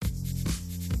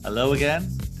Hello again.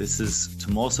 This is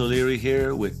Tomas O'Leary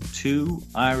here with two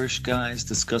Irish guys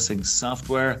discussing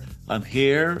software. I'm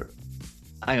here.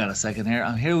 Hang on a second here.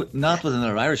 I'm here not with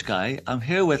another Irish guy. I'm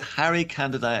here with Harry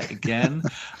Candida again,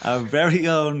 our very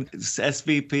own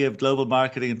SVP of Global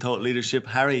Marketing and Thought Leadership.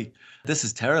 Harry, this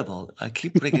is terrible. I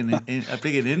keep bringing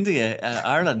India,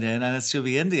 Ireland in, and it should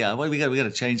be India. What we got to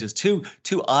change this. Two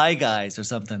I guys or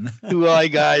something. Two I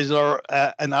guys, or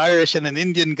an Irish and an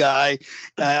Indian guy.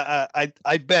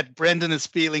 I bet Brendan is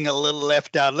feeling a little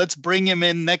left out. Let's bring him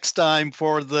in next time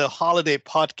for the holiday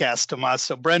podcast, Tomas.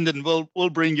 So Brendan, we'll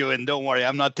bring you in. Don't worry,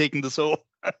 I'm not taking this over.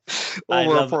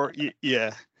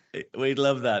 Yeah. We'd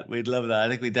love that. I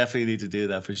think we definitely need to do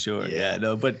that for sure. Yeah,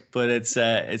 no, but it's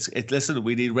listen,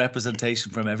 we need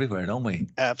representation from everywhere, don't we?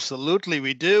 Absolutely,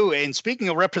 we do. And speaking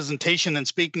of representation and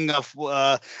speaking of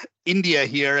India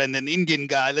here and an Indian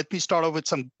guy, let me start off with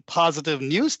some positive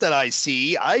news that I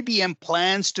see. IBM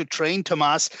plans to train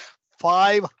Tomas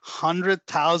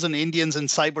 500,000 Indians in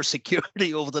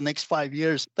cybersecurity over the next 5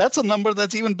 years. That's a number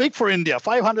that's even big for India,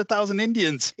 500,000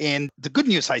 Indians. And the good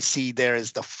news I see there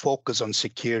is the focus on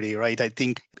security, right? I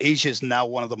think Asia is now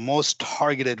one of the most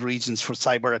targeted regions for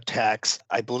cyber attacks.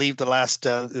 I believe the last,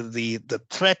 the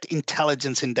Threat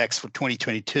Intelligence Index for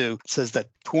 2022 says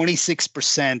that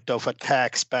 26% of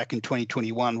attacks back in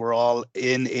 2021 were all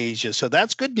in Asia. So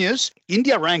that's good news.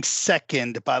 India ranks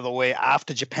second, by the way,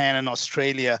 after Japan and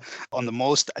Australia on the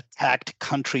most attacked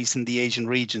countries in the Asian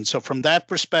region. So from that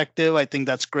perspective, I think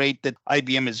that's great that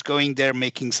IBM is going there,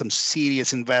 making some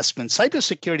serious investments.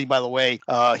 Cybersecurity, by the way,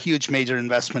 huge major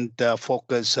investment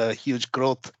focus, huge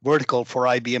growth vertical for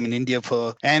IBM in India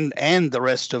and the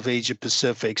rest of Asia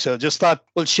Pacific. So just thought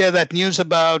we'll share that news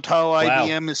about how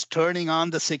IBM is turning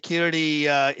on the security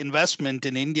investment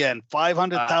in India, and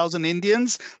 500,000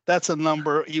 Indians. That's a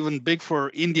number even big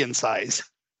for Indian size.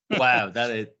 Wow,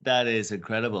 that is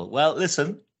incredible. Well,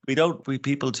 listen, we don't want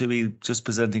people to be just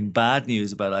presenting bad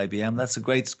news about IBM. That's a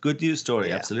good news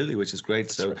story, absolutely, which is great.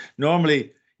 That's so right.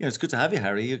 Normally, it's good to have you,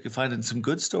 Harry. You can find some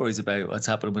good stories about what's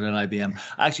happening within IBM.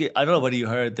 Actually, I don't know whether you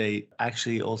heard, they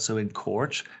actually also in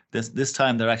court. This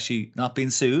time they're actually not being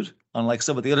sued, unlike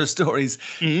some of the other stories.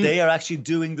 Mm-hmm. They are actually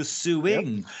doing the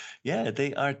suing. Yep. Yeah,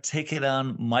 they are taking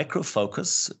on Micro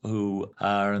Focus, who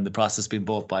are in the process of being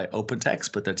bought by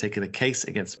OpenText, but they're taking a case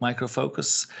against Micro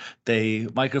Focus.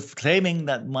 Claiming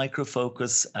that Micro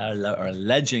Focus, or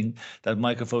alleging that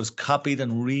Micro Focus copied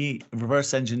and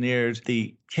reverse engineered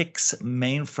the CICS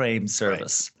mainframe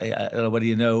service. Right. I don't know whether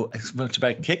you know as much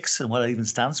about CICS and what it even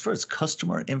stands for. It's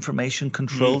Customer Information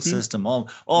Control System.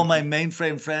 All my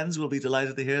mainframe friends will be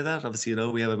delighted to hear that. Obviously,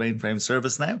 we have a mainframe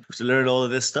service now to learn all of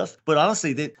this stuff. But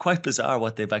honestly, they're quite bizarre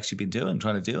what they've actually been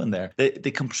trying to do in there.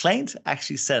 The complaint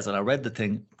actually says, and I read the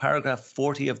thing, paragraph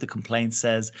 40 of the complaint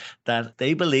says that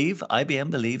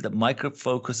IBM believe that Micro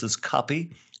Focus's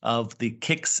copy of the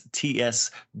CICS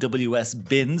TSWS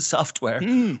bin software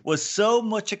was so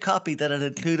much a copy that it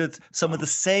included some of the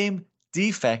same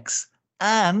defects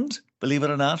and, believe it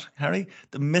or not, Harry,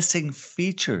 the missing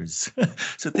features.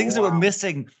 So things that were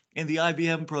missing in the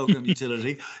IBM program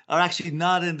utility are actually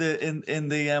not in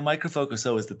the Micro Focus,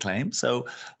 so is the claim. So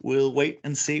we'll wait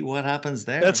and see what happens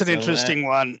there. That's an interesting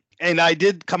one. And I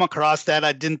did come across that.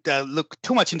 I didn't look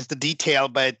too much into the detail,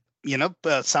 but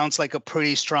sounds like a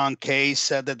pretty strong case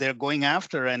that they're going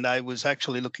after. And I was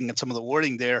actually looking at some of the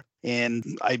wording there, and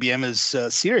IBM is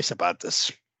serious about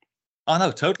this. Oh,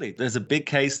 no, totally. There's a big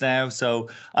case now. So,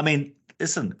 I mean,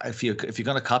 listen, if you're going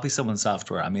to copy someone's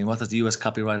software, I mean, what does the US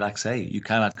Copyright Act say? You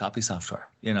cannot copy software,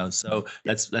 so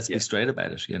let's be straight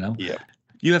about it, Yeah.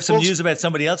 You have some news about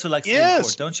somebody else who likes to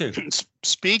report, don't you?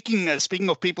 Speaking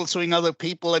of people suing other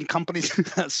people and companies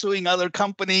suing other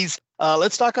companies,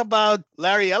 let's talk about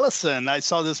Larry Ellison. I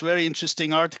saw this very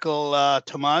interesting article,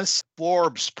 Tomas.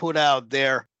 Forbes put out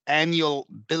their annual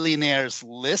billionaires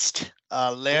list.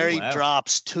 Larry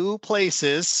drops 2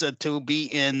 places to be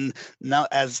in now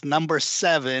as number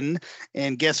 7,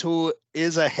 and guess who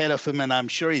is ahead of him? And I'm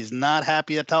sure he's not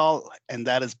happy at all. And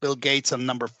that is Bill Gates on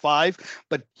number 5.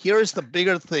 But here's the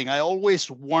bigger thing. I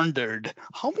always wondered,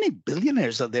 how many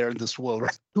billionaires are there in this world?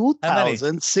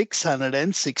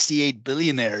 2,668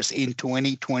 billionaires in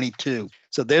 2022.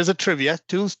 So there's a trivia,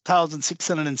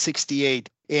 2,668.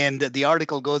 And the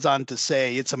article goes on to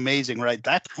say, it's amazing, right?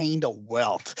 That kind of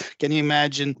wealth. Can you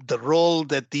imagine the role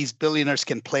that these billionaires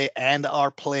can play and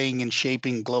are playing in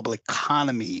shaping global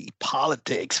economy,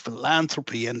 politics,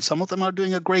 philanthropy, and some of them are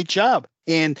doing a great job.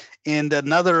 And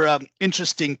another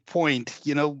interesting point,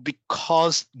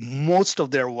 because most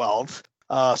of their wealth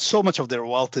so much of their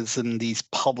wealth is in these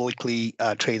publicly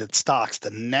traded stocks.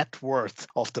 The net worth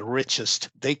of the richest,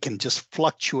 they can just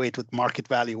fluctuate with market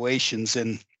valuations.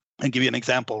 And give you an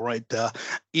example, right?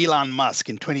 Elon Musk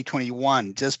in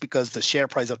 2021, just because the share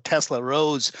price of Tesla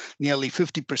rose nearly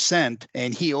 50%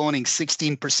 and he owning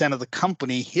 16% of the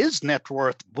company, his net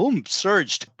worth, boom,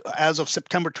 surged. As of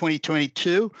September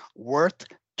 2022, worth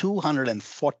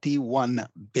 $241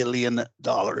 billion.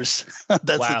 That's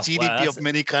the GDP of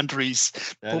many countries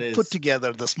put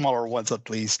together, the smaller ones at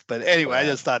least. But anyway, I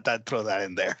just thought I'd throw that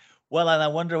in there. Well, and I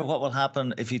wonder what will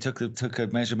happen if he took a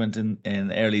measurement in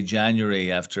early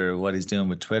January after what he's doing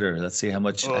with Twitter. Let's see how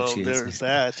much actually there's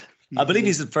that. I believe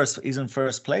he's in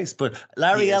first place, but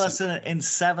Larry Ellison in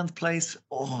 7th place.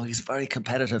 Oh, he's very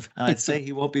competitive. And I'd say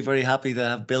he won't be very happy to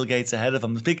have Bill Gates ahead of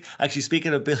him.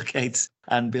 Speaking of Bill Gates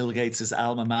and Bill Gates'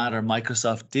 alma mater,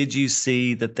 Microsoft, did you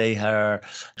see that they are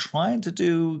trying to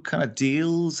do kind of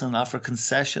deals and offer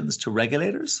concessions to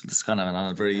regulators? It's kind of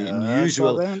a very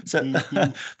unusual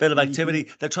bit of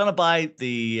activity. They're trying to buy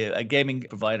the gaming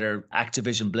provider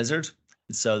Activision Blizzard.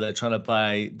 So they're trying to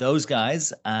buy those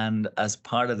guys, and as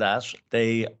part of that,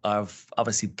 they are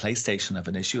obviously PlayStation have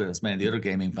an issue, as many of the other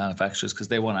gaming manufacturers, because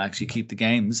they want to actually keep the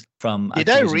games from. Did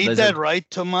I read that right,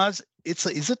 Tomas?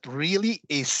 Is it really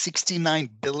a $69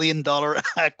 billion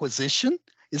acquisition?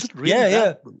 Is it really?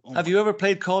 Yeah. Have you ever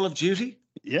played Call of Duty?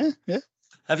 Yeah.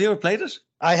 Have you ever played it?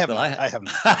 I haven't. I haven't.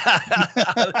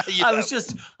 I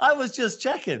was just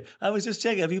checking.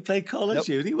 Have you played Call of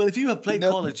Duty? Well, if you have played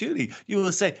Call of Duty, you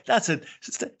will say that's a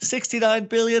 69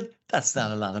 billion. That's not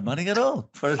a lot of money at all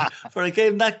for a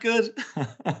game that good.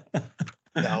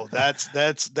 No, that's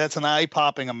an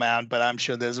eye-popping amount, but I'm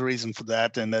sure there's a reason for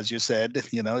that. And as you said,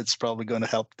 it's probably going to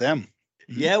help them.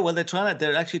 Yeah, well,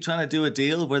 they're actually trying to do a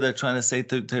deal where they're trying to say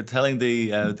they're telling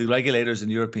the regulators in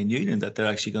the European Union that they're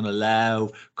actually going to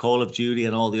allow Call of Duty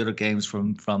and all the other games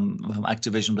from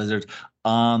Activision Blizzard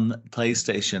on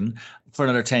PlayStation for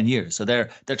another 10 years. So they're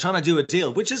trying to do a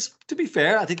deal, which is, to be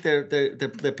fair, I think they're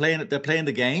playing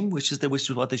the game, which is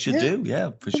what they should do.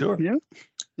 Yeah, for sure.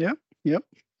 Yeah.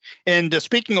 And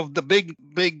speaking of the big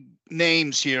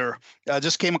names here, I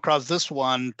just came across this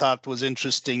one, thought was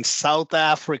interesting. South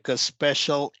Africa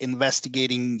Special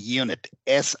Investigating Unit,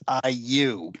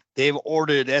 SIU. They've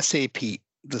ordered SAP.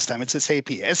 This time it's SAP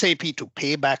to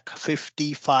pay back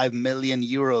 55 million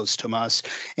euros, Tomas.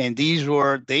 And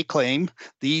they claim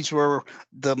these were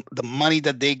the money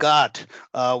that they got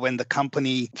when the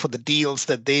company, for the deals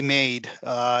that they made,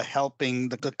 helping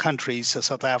the countries,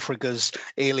 South Africa's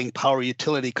ailing power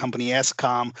utility company,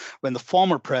 Eskom, when the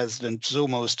former president,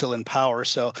 Zuma, was still in power.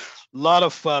 So a lot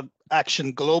of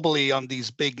action globally on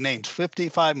these big names,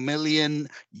 55 million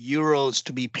euros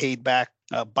to be paid back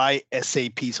by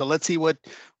SAP. So let's see what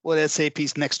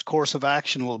SAP's next course of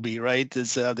action will be, right?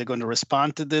 Are they going to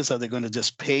respond to this? Are they going to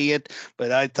just pay it?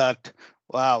 But I thought,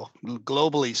 wow,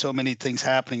 globally, so many things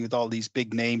happening with all these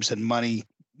big names and money,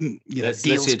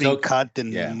 deals being cut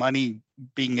and money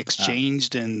being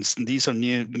exchanged. And these are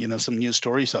new, some new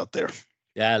stories out there.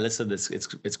 Yeah, listen,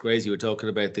 it's crazy. You were talking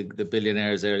about the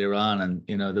billionaires earlier on, and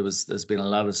there's been a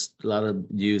lot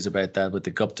of news about that with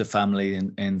the Gupta family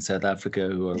in South Africa,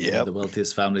 who are one of the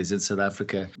wealthiest families in South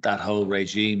Africa. That whole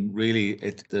regime, really,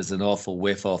 there's an awful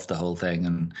whiff off the whole thing,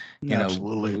 and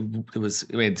absolutely, there was.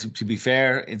 I mean, to be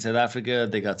fair, in South Africa,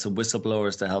 they got some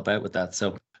whistleblowers to help out with that.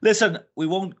 So. Listen,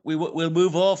 we'll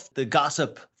move off the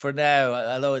gossip for now.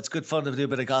 Although it's good fun to do a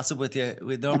bit of gossip with you.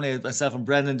 We normally myself and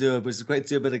Brendan do it, but it's great to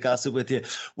do a bit of gossip with you.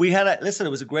 It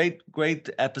was a great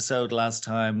episode last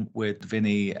time with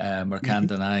Vinny Mercant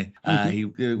and I. I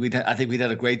think we did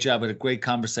a great job with a great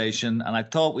conversation, and I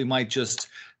thought we might just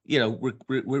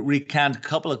recant a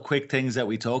couple of quick things that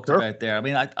we talked about there. I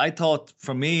mean, I thought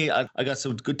for me, I got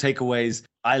some good takeaways.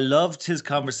 I loved his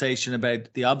conversation about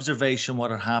the observation, what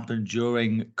had happened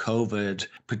during COVID,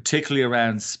 particularly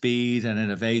around speed and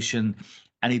innovation.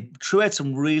 And he threw out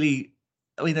some really,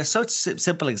 they're such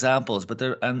simple examples, but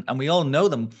and we all know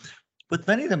them. But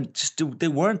many of them they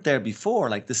weren't there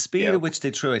before, like the speed at which they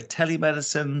threw out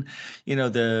telemedicine,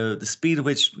 the speed at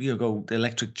which go the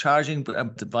electric charging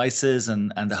devices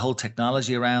and the whole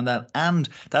technology around that, and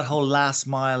that whole last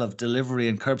mile of delivery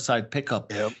and curbside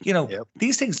pickup.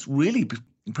 These things really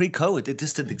pre-COVID, it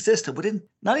just didn't exist.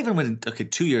 Not even within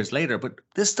 2 years later, but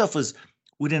this stuff was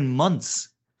within months.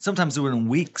 Sometimes they were in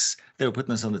weeks. They were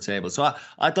putting this on the table. So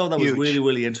I thought that was really,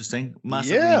 really interesting,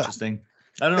 massively interesting.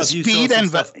 I don't know if you saw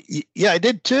stuff. I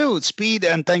did too. Speed,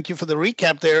 and thank you for the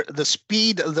recap there. The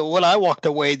speed, what I walked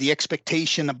away, the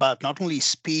expectation about not only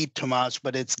speed, Tomas,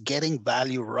 but it's getting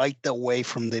value right away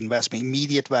from the investment,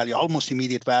 immediate value, almost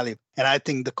immediate value. And I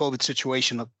think the COVID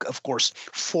situation, of course,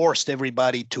 forced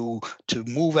everybody to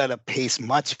move at a pace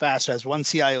much faster. As one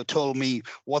CIO told me,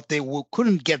 what they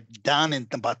couldn't get done in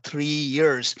about 3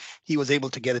 years, he was able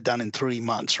to get it done in 3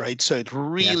 months, right? So it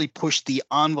really pushed the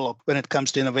envelope when it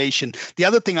comes to innovation. The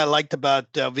other thing I liked about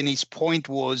Vinny's point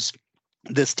was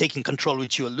this taking control,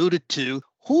 which you alluded to.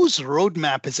 Whose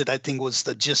roadmap is it, I think, was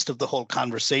the gist of the whole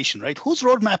conversation, right? Whose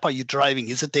roadmap are you driving?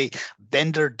 Is it a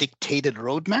vendor-dictated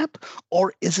roadmap,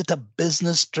 or is it a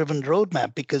business-driven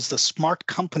roadmap? Because the smart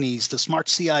companies, the smart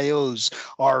CIOs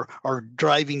are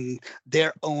driving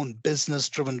their own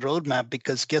business-driven roadmap,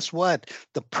 because guess what?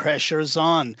 The pressure is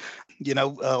on.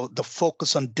 The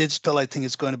focus on digital, I think,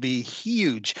 is going to be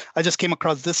huge. I just came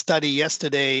across this study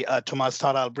yesterday. Tomas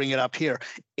thought I'll bring it up here.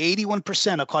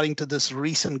 81%, according to this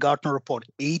recent Gartner report,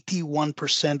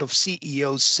 81% of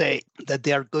CEOs say that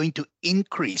they are going to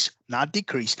increase, not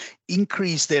decrease,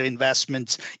 increase their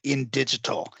investments in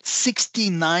digital.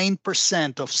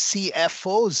 69% of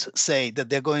CFOs say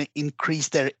that they're going to increase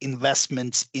their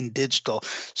investments in digital.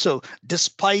 So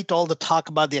despite all the talk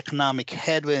about the economic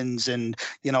headwinds and,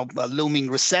 a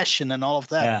looming recession and all of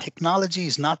that, technology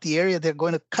is not the area they're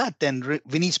going to cut. And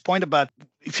Vinny's point about,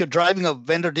 if you're driving a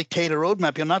vendor dictator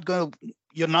roadmap,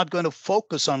 you're not going to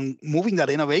focus on moving that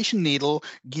innovation needle,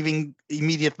 giving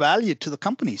immediate value to the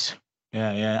companies.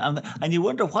 Yeah. And you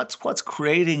wonder what's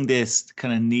creating this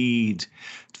kind of need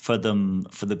for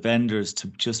the vendors to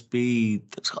just be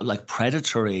like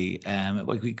predatory.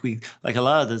 We like a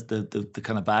lot of the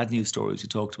kind of bad news stories you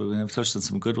talked about. We've touched on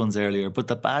some good ones earlier, but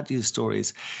the bad news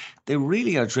stories, they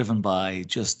really are driven by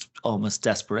just almost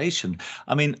desperation.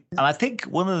 I mean, and I think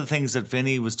one of the things that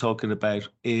Vinny was talking about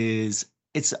is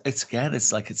it's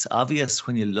obvious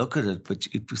when you look at it,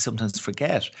 but you sometimes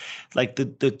forget, like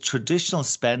the traditional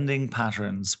spending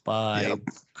patterns by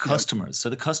customers. So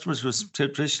the customers were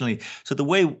traditionally, so the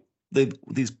way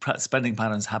these spending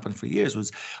patterns happened for years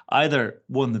was either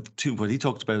one of two, what he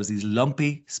talked about was these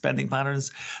lumpy spending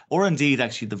patterns, or indeed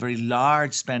actually the very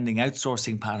large spending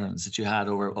outsourcing patterns that you had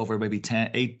over maybe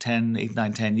 8,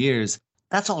 9, 10 years.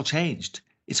 That's all changed.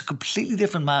 It's a completely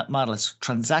different model. Its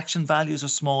transaction values are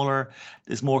smaller.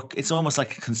 There's more. It's almost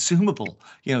like a consumable,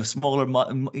 smaller,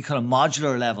 kind of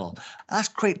modular level. That's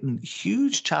creating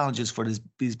huge challenges for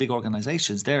these big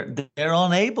organizations. They're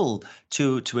unable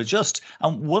to adjust.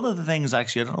 And one of the things,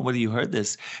 actually, I don't know whether you heard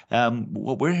this,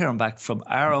 what we're hearing back from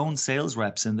our own sales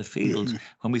reps in the field,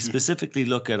 when we specifically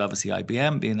look at obviously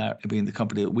IBM being the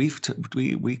company that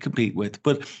we compete with,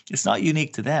 but it's not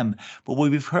unique to them. But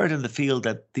what we've heard in the field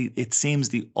that it seems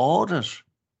the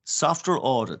software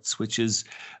audits, which is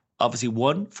obviously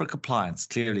one for compliance,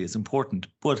 clearly is important,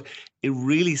 but it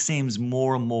really seems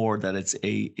more and more that it's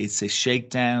a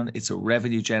shakedown, it's a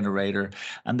revenue generator,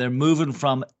 and they're moving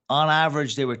from, on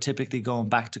average, they were typically going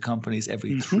back to companies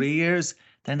every 3 years.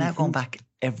 They're now going back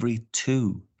every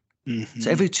 2.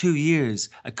 So every 2 years,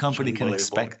 a company can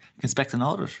expect an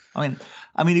audit. I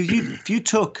mean, if you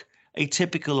took a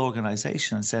typical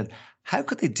organization and said, how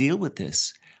could they deal with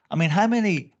this? I mean, how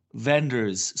many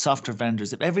software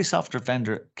vendors, if every software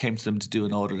vendor came to them to do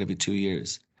an audit every 2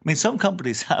 years? I mean, some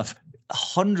companies have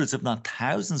hundreds, if not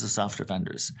thousands, of software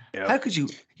vendors. Yep. How could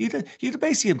you'd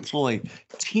basically employ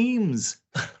teams?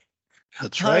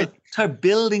 That's right. Entire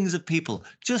buildings of people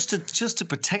just to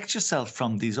protect yourself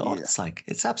from these audits. Like,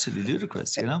 it's absolutely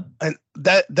ludicrous, And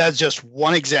that's just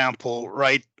one example,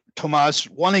 right? Tomas,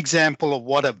 one example of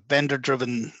what a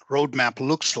vendor-driven roadmap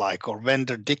looks like, or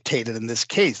vendor-dictated in this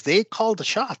case. They call the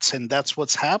shots, and that's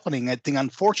what's happening. I think,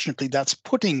 unfortunately, that's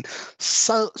putting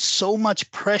so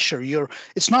much pressure.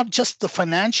 It's not just the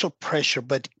financial pressure,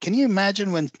 but can you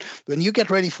imagine when you get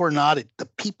ready for an audit, the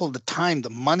people, the time, the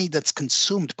money that's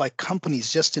consumed by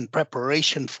companies just in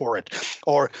preparation for it,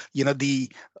 or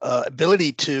the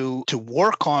ability to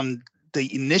work on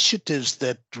the initiatives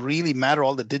that really matter,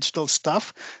 all the digital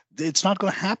stuff. It's not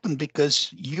going to happen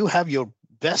because you have your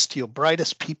best, your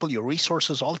brightest people, your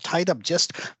resources all tied up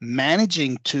just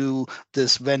managing to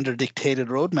this vendor dictated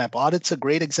roadmap. Audit's a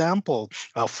great example.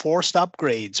 Forced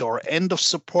upgrades or end of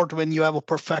support when you have a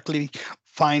perfectly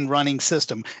fine running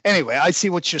system. Anyway, I see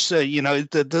what you're saying.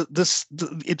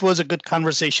 It was a good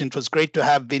conversation. It was great to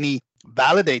have Vinny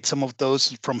validate some of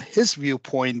those from his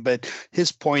viewpoint, but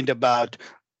his point about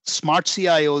smart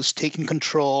CIOs taking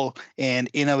control and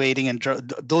innovating, and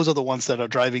those are the ones that are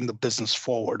driving the business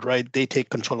forward, right? They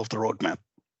take control of the roadmap.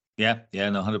 Yeah,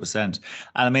 no, 100%. And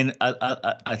I mean,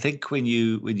 I think when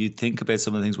you think about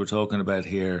some of the things we're talking about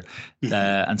here,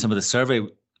 and some of the survey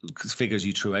figures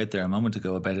you threw out there a moment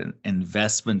ago about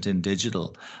investment in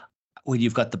digital, when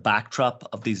you've got the backdrop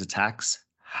of these attacks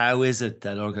how is it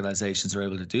that organizations are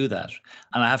able to do that?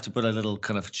 And I have to put a little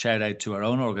kind of shout out to our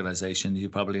own organization. You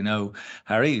probably know,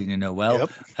 Harry, you know well.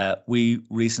 Yep. We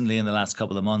recently, in the last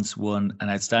couple of months, won an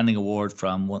outstanding award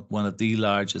from one of the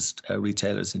largest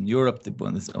retailers in Europe,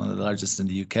 one of the largest in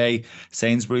the UK,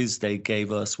 Sainsbury's. They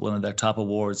gave us one of their top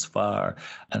awards for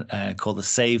called the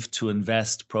Save to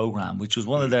Invest program, which was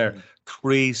one of their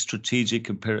 3 strategic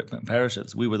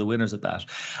imperatives. We were the winners of that.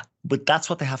 But that's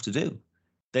what they have to do.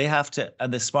 They have to,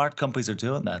 and the smart companies are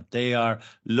doing that. They are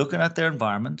looking at their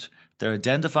environment. They're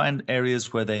identifying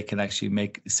areas where they can actually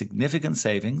make significant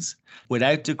savings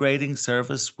without degrading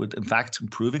service, with in fact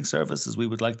improving service, as we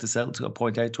would like to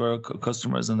point out to our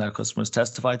customers, and their customers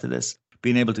testify to this.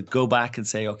 Being able to go back and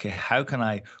say, okay, how can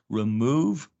I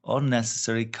remove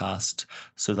unnecessary cost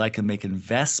so that I can make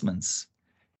investments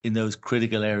in those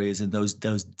critical areas, in those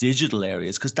digital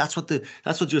areas? Because that's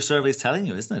what your survey is telling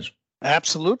you, isn't it?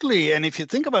 Absolutely. And if you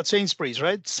think about Sainsbury's,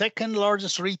 right, second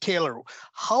largest retailer,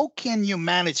 how can you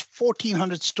manage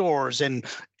 1,400 stores and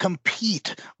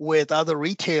compete with other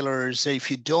retailers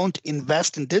if you don't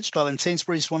invest in digital? And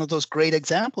Sainsbury's is one of those great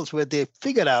examples where they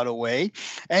figured out a way,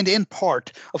 and in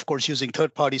part, of course, using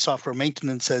third-party software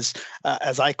maintenance as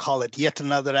I call it, yet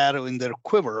another arrow in their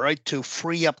quiver, right, to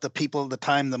free up the people, the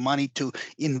time, the money to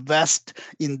invest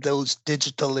in those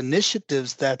digital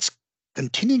initiatives that's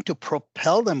continuing to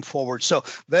propel them forward. So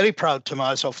very proud,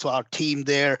 Tomas, of our team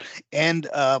there, and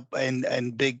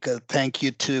big thank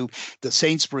you to the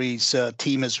Sainsbury's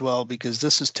team as well, because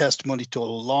this is testimony to a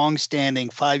long-standing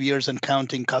 5 years and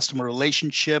counting customer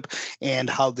relationship, and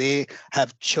how they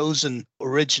have chosen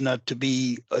Origina to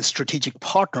be a strategic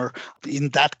partner in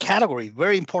that category.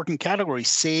 Very important category,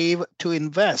 save to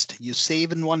invest. You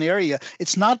save in one area.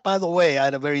 It's not, by the way, I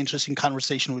had a very interesting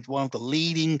conversation with one of the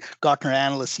leading Gartner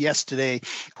analysts yesterday,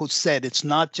 who said it's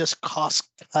not just cost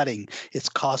cutting, it's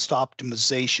cost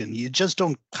optimization. You just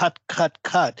don't cut.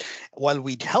 While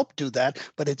we'd help do that,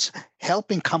 but it's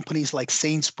helping companies like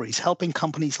Sainsbury's, helping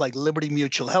companies like Liberty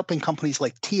Mutual, helping companies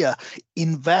like TIA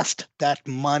invest that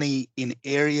money in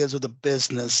areas of the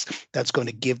business that's going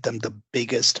to give them the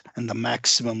biggest and the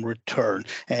maximum return.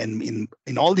 And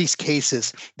in all these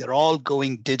cases, they're all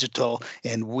going digital,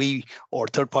 and we, or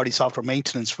third-party software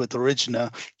maintenance with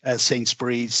Origina, as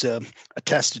Sainsbury's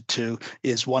attested to,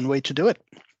 is one way to do it.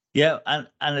 Yeah, and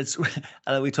it's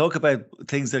we talk about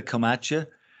things that come at you.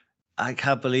 I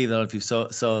can't believe that if you saw.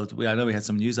 I know we had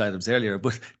some news items earlier,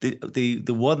 but the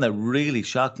one that really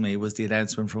shocked me was the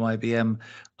announcement from IBM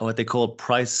of what they call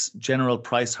general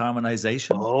price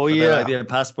harmonization. Oh yeah, IBM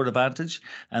Passport Advantage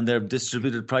and their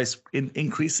distributed price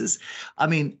increases. I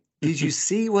mean, did you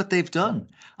see what they've done?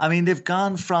 I mean, they've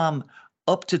gone from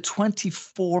up to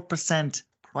 24%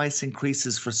 price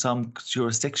increases for some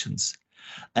jurisdictions.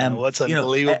 What's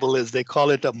unbelievable is they call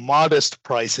it a modest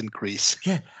price increase.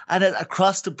 Yeah, and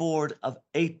across the board of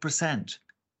 8%.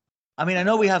 I mean, I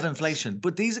know we have inflation,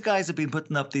 but these guys have been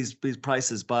putting up these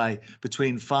prices by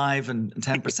between 5 and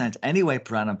 10% anyway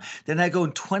per annum. They're now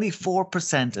going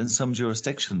 24% in some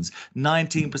jurisdictions,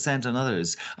 19% in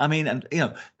others. I mean, and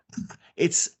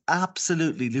it's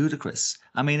absolutely ludicrous.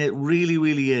 I mean, it really,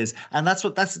 really is. And this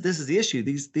is the issue.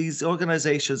 These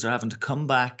organizations are having to come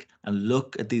back and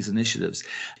look at these initiatives.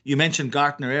 You mentioned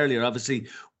Gartner earlier. Obviously,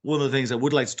 one of the things I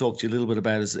would like to talk to you a little bit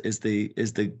about is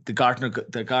the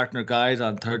Gartner guide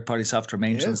on third-party software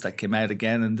maintenance that came out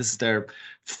again, and this is their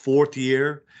 4th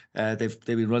year. They've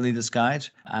been running this guide,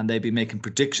 and they've been making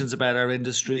predictions about our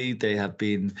industry. They have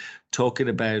been talking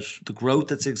about the growth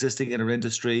that's existing in our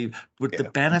industry with the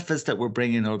benefits that we're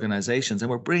bringing organizations,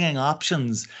 and we're bringing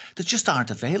options that just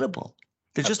aren't available.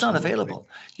 They're just not available.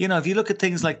 If you look at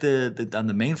things like the on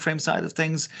the mainframe side of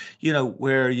things,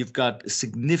 where you've got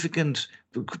significant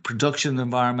production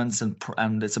environments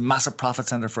and it's a massive profit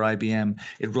center for IBM.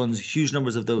 It runs huge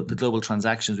numbers of the global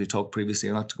transactions. We talked previously,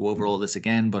 not to go over all this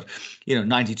again, but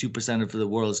 92% of the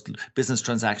world's business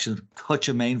transactions touch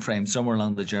a mainframe somewhere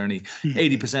along the journey.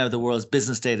 80% of the world's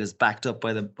business data is backed up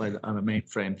on a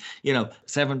mainframe.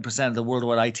 7% of the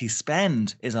worldwide IT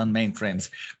spend is on mainframes.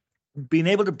 Being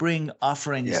able to bring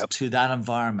offerings to that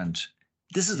environment,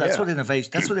 that's what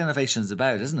innovation is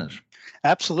about, isn't it?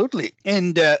 Absolutely.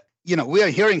 And we are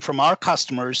hearing from our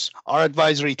customers, our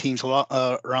advisory teams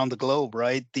around the globe,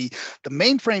 right? The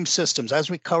mainframe systems, as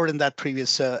we covered in that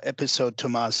previous episode,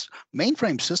 Tomas,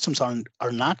 mainframe systems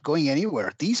are not going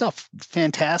anywhere. These are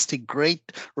fantastic,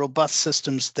 great, robust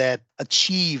systems that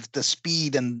achieve the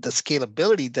speed and the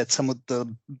scalability that some of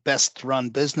the best run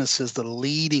businesses, the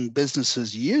leading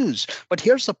businesses, use. But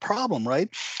here's the problem, right?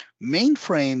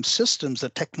 Mainframe systems, the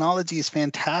technology is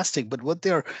fantastic, but what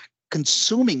they're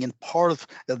consuming in part of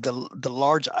the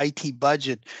large IT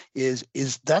budget is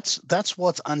that's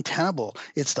what's untenable.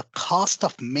 It's the cost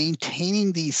of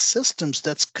maintaining these systems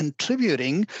that's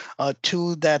contributing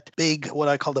to that big, what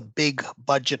I call the big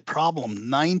budget problem.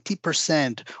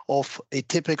 90% of a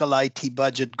typical IT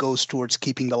budget goes towards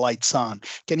keeping the lights on.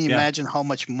 Can you imagine how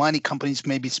much money companies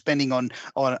may be spending on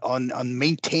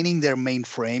maintaining their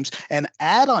mainframes? And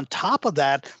add on top of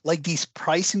that, like these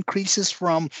price increases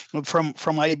from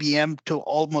IBM to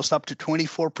almost up to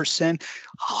 24%.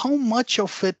 How much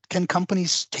of it can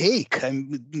companies take?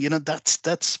 And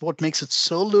that's what makes it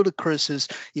so ludicrous. Is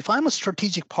if I'm a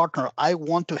strategic partner, I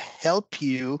want to help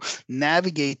you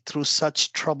navigate through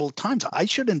such troubled times. I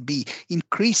shouldn't be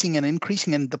increasing, and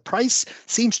the price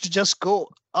seems to just go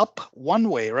up one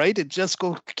way, right? It just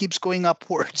keeps going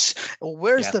upwards.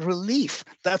 Where's the relief?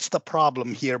 That's the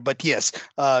problem here. But yes,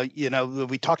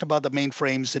 we talked about the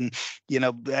mainframes, and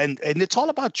and it's all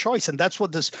about choice, and that's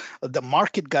what the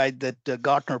market guide that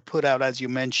Gartner put out, as you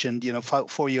mentioned,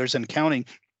 4 years and counting.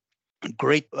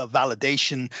 Great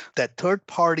validation that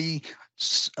third-party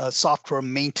software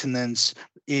maintenance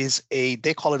is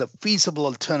they call it a feasible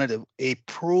alternative, a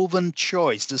proven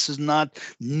choice. This is not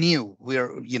new.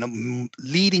 We're,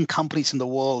 leading companies in the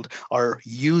world are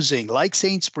using, like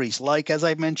Sainsbury's, like, as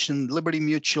I mentioned, Liberty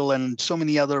Mutual, and so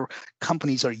many other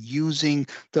companies are using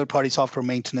third-party software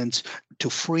maintenance to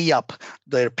free up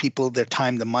their people, their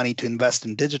time, the money to invest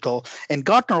in digital. And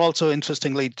Gartner also,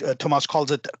 interestingly, Tomas calls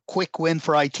it a quick win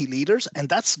for IT leaders. And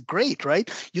that's great, right?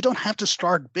 You don't have to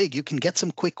start big. You can get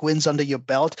some quick wins under your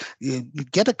belt. You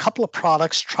get a couple of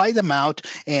products, try them out,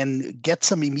 and get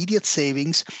some immediate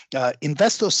savings.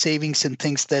 Invest those savings in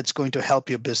things that's going to help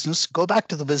your business. Go back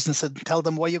to the business and tell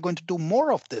them why you're going to do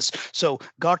more of this. So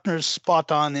Gartner's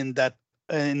spot on in that.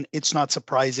 And it's not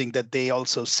surprising that they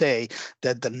also say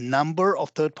that the number of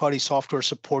third-party software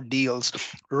support deals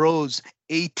rose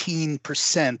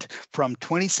 18% from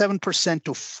 27%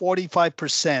 to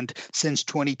 45% since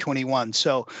 2021.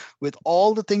 So with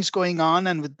all the things going on,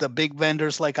 and with the big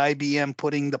vendors like IBM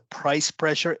putting the price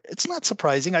pressure, it's not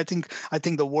surprising. I think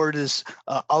the word is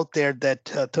out there that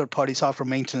third-party software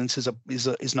maintenance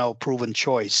is now a proven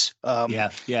choice. And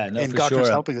Gartner's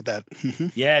helping with that.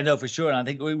 Yeah, no, for sure. And I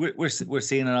think we're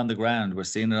seeing it on the ground. We're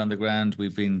seeing it on the ground.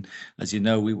 We've been, as you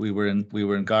know, we were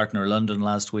in Gartner London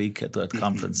last week at that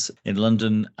conference in London.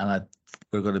 And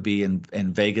we're going to be in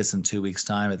Vegas in 2 weeks'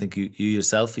 time. I think you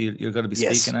yourself, you're going to be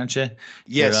speaking, aren't you?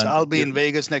 Yes, I'll be in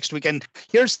Vegas next week. And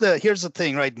here's the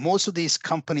thing, right? Most of these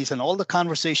companies and all the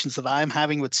conversations that I'm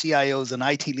having with CIOs and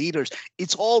IT leaders,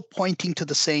 it's all pointing to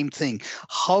the same thing.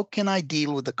 How can I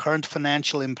deal with the current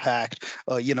financial impact?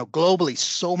 Globally,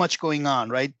 so much going on,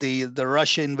 right? The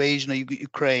Russia invasion of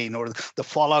Ukraine, or the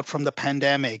fallout from the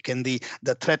pandemic, and the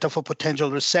threat of a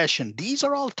potential recession. These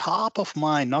are all top of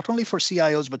mind, not only for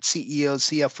CIOs, but CEOs,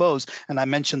 CFOs, and I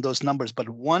mentioned those numbers. But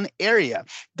one area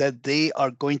that they are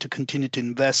going to continue to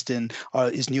invest in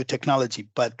is new technology.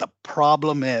 But the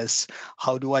problem is,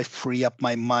 how do I free up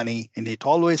my money? And it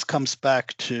always comes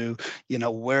back to,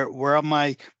 where am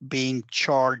I being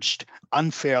charged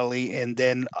unfairly? And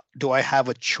then do I have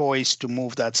a choice to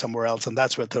move that somewhere else? And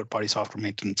that's where third-party software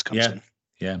maintenance comes in.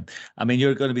 Yeah. I mean,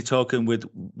 you're going to be talking with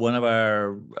one of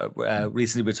our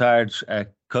recently retired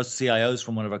CIOs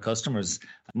from one of our customers,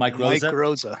 Mike Rosa. Mike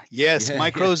Rosa. Yes,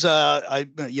 Mike Rosa.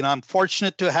 I'm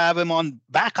fortunate to have him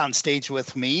back on stage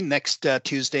with me next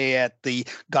Tuesday at the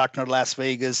Gartner Las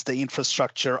Vegas, the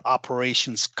Infrastructure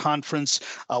Operations Conference.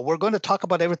 We're going to talk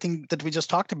about everything that we just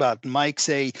talked about. Mike's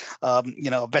a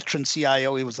veteran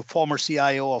CIO. He was the former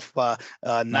CIO of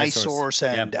NiSource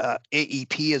and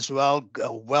AEP as well.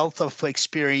 A wealth of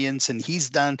experience, and he's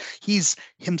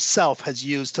himself has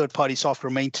used third-party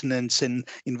software maintenance in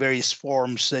various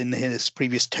forms in his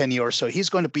previous tenure. So he's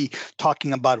going to be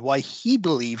talking about why he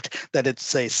believed that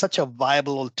it's such a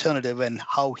viable alternative, and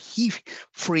how he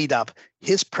freed up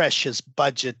his precious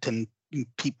budget and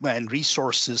people and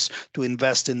resources to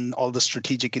invest in all the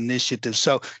strategic initiatives.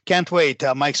 So can't wait.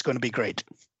 Mike's going to be great.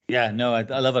 Yeah, no, I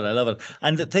love it. I love it.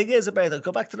 And the thing is about it,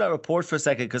 go back to that report for a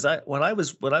second, because when I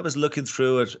was looking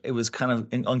through it, it was kind of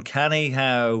uncanny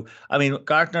how, I mean,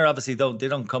 Gartner obviously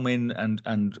don't come in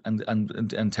and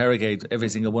interrogate every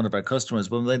single one of our customers,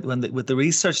 but with the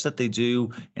research that they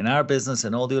do in our business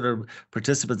and all the other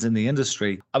participants in the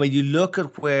industry, I mean, you look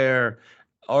at where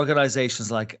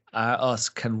organizations like us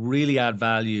can really add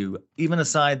value, even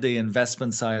aside the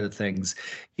investment side of things,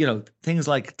 things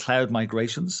like cloud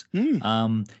migrations,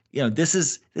 this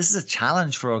is a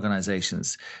challenge for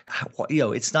organizations.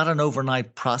 It's not an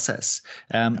overnight process.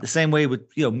 The same way with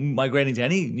migrating to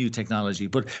any new technology,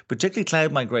 but particularly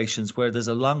cloud migrations, where there's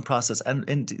a long process, and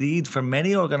indeed for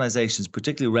many organizations,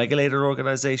 particularly regulated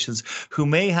organizations, who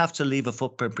may have to leave a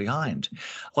footprint behind.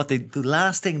 The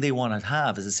last thing they want to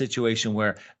have is a situation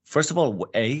where, first of all,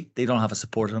 A, they don't have a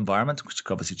supported environment, which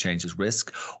obviously changes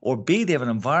risk, or B, they have an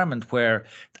environment where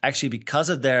actually, because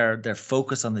of their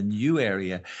focus on the new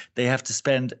area, they have to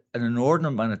spend an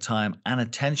inordinate amount of time and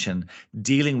attention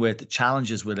dealing with the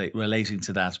challenges relating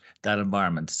to that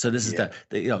environment. So this is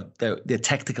the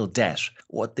technical debt.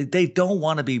 What they don't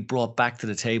want to be brought back to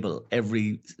the table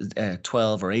every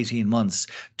 12 or 18 months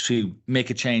to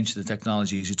make a change to the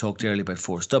technology, as you talked earlier about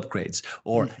forced upgrades,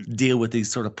 or deal with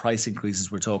these sort of price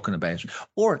increases we're talking about,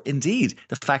 or indeed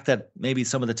the fact that maybe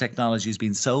some of the technology is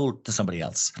being sold to somebody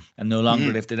else and no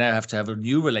longer if they now have to have a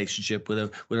new relationship with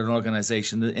an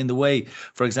organization in the way,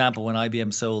 for example, when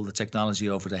IBM sold the technology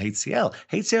over to HCL.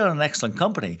 HCL are an excellent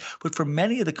company, but for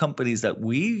many of the companies that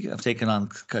we have taken on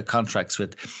contracts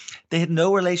with, they had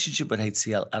no relationship with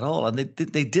HCL at all, and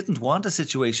they didn't want a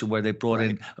situation where they brought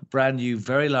in a brand new,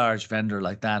 very large vendor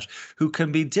like that, who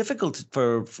can be difficult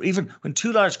for even when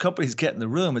two large companies get in the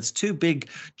room. It's two big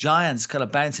giants kind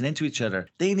of bouncing into each other.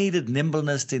 They needed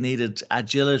nimbleness, they needed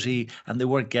agility, and they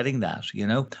weren't getting that,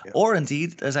 Or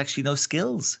indeed, there's actually no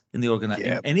skills in the in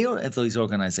any of these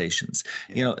organizations,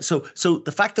 So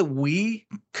the fact that we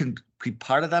can be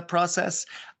part of that process,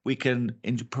 we can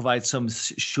provide some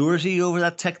surety over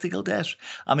that technical debt.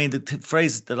 I mean, the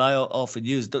phrase that I often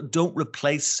use, don't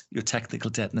replace your technical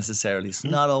debt necessarily. It's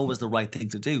not always the right thing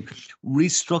to do.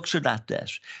 Restructure that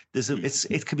debt.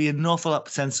 It can be an awful lot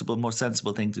more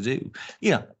sensible thing to do.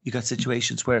 You got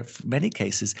situations where, in many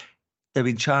cases, they're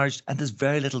being charged and there's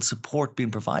very little support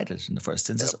being provided in the first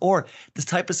instance, or the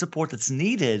type of support that's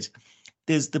needed.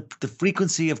 There's the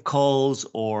frequency of calls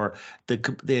or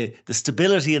the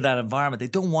stability of that environment. They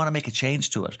don't want to make a change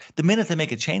to it. The minute they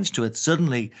make a change to it,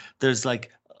 suddenly there's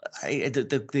like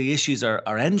the issues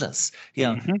are endless.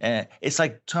 It's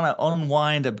like trying to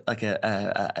unwind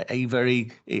a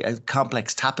very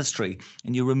complex tapestry,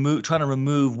 and trying to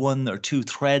remove one or two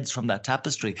threads from that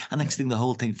tapestry, and next thing the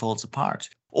whole thing falls apart.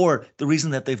 Or the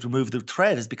reason that they've removed the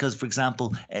thread is because, for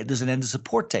example, there's an end of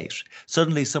support date.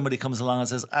 Suddenly somebody comes along and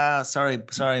says,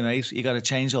 sorry, mate, you got to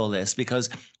change all this because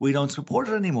we don't support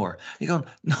it anymore. You're going,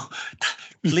 no,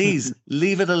 please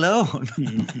leave it alone.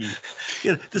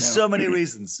 There's so many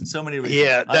reasons.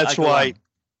 Yeah, that's why.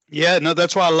 Yeah, no,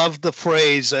 that's why I love the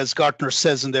phrase, as Gartner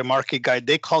says in their market guide,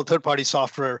 they call third-party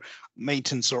software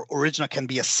maintenance or original can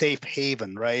be a safe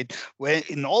haven, right? Where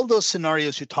in all those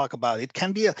scenarios you talk about, it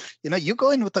can be you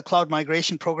go in with a cloud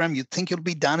migration program, you think it'll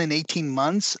be done in 18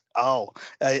 months.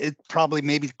 It probably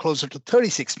maybe closer to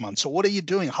 36 months. So what are you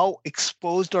doing? How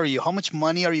exposed are you? How much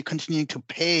money are you continuing to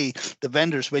pay the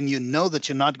vendors when you know that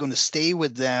you're not going to stay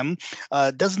with them?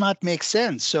 Does not make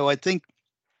sense. So I think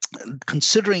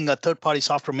considering a third-party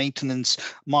software maintenance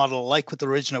model like with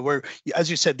Origina, where, as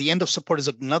you said, the end of support is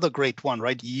another great one,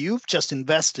 right? You've just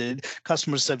invested,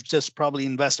 customers have just probably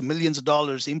invested millions of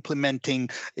dollars implementing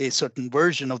a certain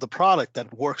version of the product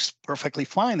that works perfectly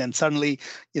fine, and suddenly,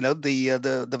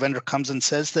 the vendor comes and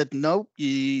says that no,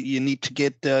 you need to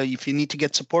get if you need to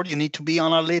get support, you need to be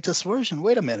on our latest version.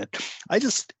 Wait a minute, I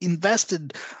just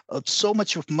invested so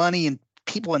much of money in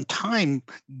people and time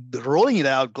rolling it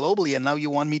out globally, and now you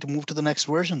want me to move to the next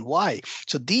version. Why?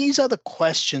 So these are the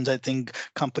questions I think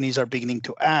companies are beginning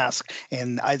to ask.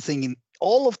 And I think in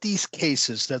all of these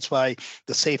cases, that's why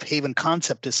the safe haven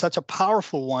concept is such a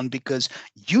powerful one, because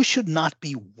you should not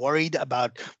be worried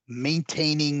about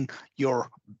maintaining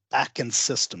your backend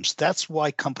systems. That's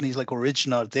why companies like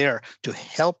Origina are there to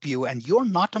help you, and you're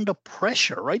not under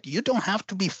pressure, right? You don't have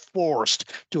to be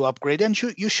forced to upgrade, and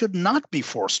you should not be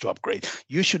forced to upgrade.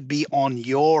 You should be on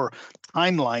your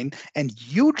timeline, and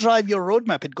you drive your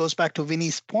roadmap. It goes back to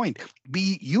Vinny's point.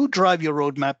 You drive your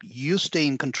roadmap, you stay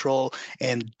in control,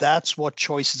 and that's what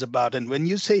choice is about. And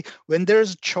when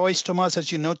there's a choice, Tomas,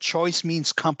 as you know, choice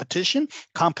means competition.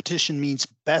 Competition means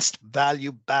best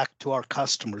value back to our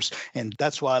customers. And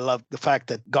that's why I love the fact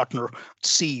that Gartner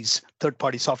sees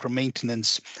third-party software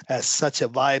maintenance as such a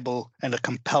viable and a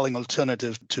compelling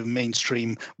alternative to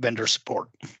mainstream vendor support.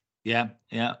 Yeah.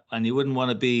 And you wouldn't want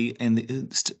to be in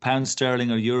the pound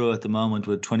sterling or euro at the moment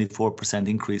with 24%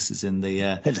 increases in the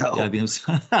IBMs.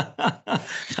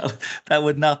 That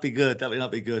would not be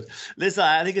good. Listen,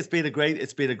 I think it's been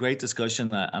a great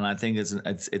discussion, and I think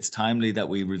it's timely that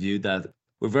we reviewed that.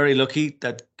 we're very lucky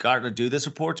that Gartner do this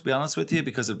report, to be honest with you,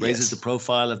 because it raises the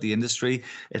profile of the industry.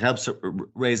 It helps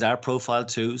raise our profile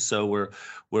too. So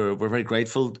we're very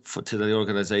grateful to the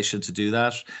organization to do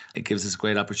that. It gives us a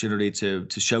great opportunity to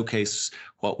showcase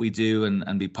what we do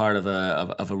and be part of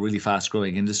a really fast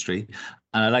growing industry.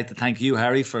 And I'd like to thank you,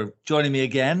 Harry, for joining me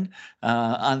again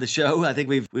on the show. I think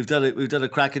we've done a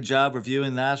cracking job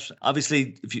reviewing that.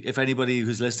 Obviously, if anybody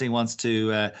who's listening wants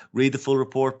to read the full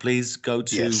report, please go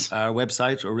to our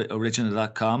website,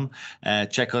 origina.com.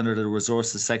 Check under the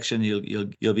resources section.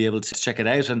 You'll be able to check it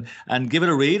out and give it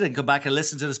a read and come back and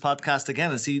listen to this podcast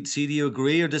again and see do you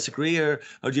agree or disagree or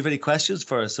do you have any questions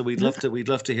for us? So we'd love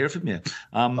to hear from you.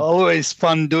 Always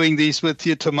fun doing these with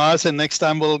you, Tomas. And next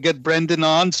time we'll get Brendan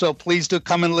on. So please do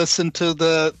come and listen to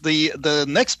the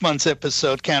next month's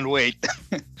episode. Can't wait.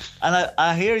 And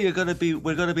I hear we're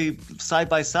going to be side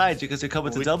by side because you're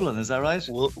coming to Dublin. Is that right?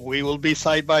 We will be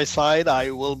side by side.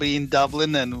 I will be in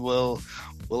Dublin, and we'll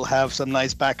have some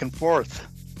nice back and forth.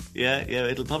 Yeah.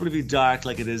 It'll probably be dark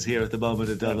like it is here at the moment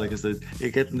in Dublin because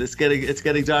it's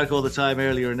getting dark all the time,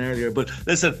 earlier and earlier. But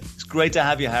listen, it's great to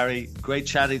have you, Harry. Great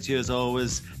chatting to you as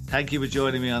always. Thank you for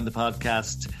joining me on the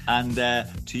podcast. And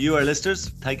to you, our listeners,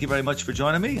 thank you very much for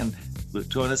joining me. And we'll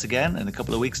join us again in a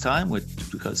couple of weeks' time. We're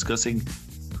discussing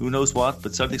who knows what,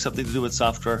 but certainly something to do with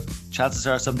software. Chances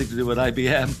are something to do with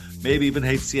IBM, maybe even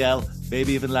HCL,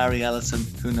 maybe even Larry Ellison.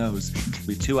 Who knows?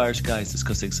 We're two Irish guys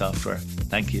discussing software.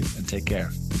 Thank you and take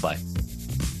care. Bye.